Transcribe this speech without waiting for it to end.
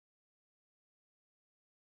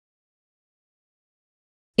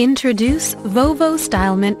Introduce VOVO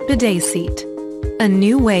STYLEMENT Bidet Seat, a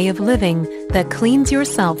new way of living that cleans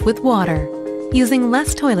yourself with water, using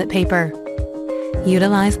less toilet paper.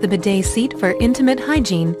 Utilize the bidet seat for intimate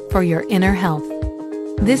hygiene for your inner health.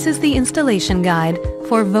 This is the installation guide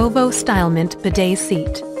for VOVO STYLEMENT Bidet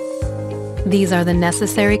Seat. These are the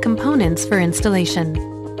necessary components for installation.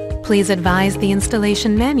 Please advise the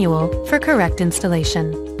installation manual for correct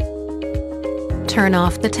installation. Turn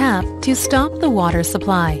off the tap to stop the water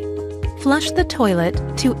supply. Flush the toilet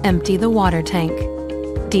to empty the water tank.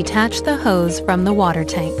 Detach the hose from the water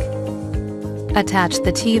tank. Attach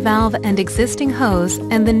the T-valve and existing hose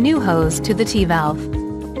and the new hose to the T-valve.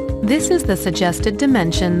 This is the suggested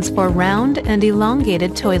dimensions for round and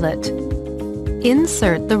elongated toilet.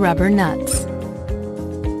 Insert the rubber nuts.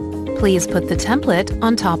 Please put the template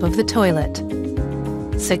on top of the toilet.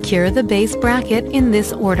 Secure the base bracket in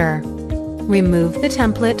this order. Remove the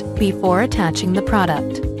template before attaching the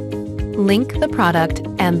product. Link the product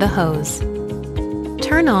and the hose.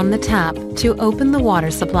 Turn on the tap to open the water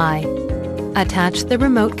supply. Attach the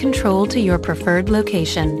remote control to your preferred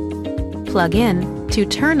location. Plug in to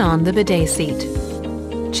turn on the bidet seat.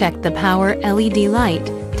 Check the power LED light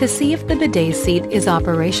to see if the bidet seat is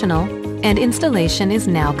operational and installation is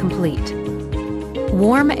now complete.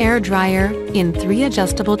 Warm air dryer in 3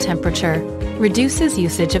 adjustable temperature reduces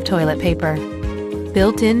usage of toilet paper.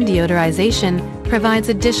 Built-in deodorization provides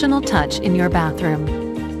additional touch in your bathroom.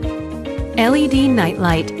 LED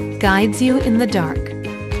Nightlight guides you in the dark.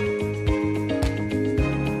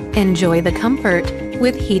 Enjoy the comfort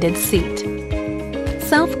with heated seat.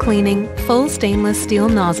 Self-cleaning, full stainless steel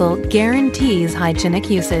nozzle guarantees hygienic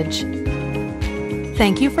usage.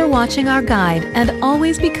 Thank you for watching our guide, and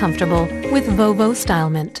always be comfortable with VOVO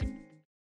STYLEMENT.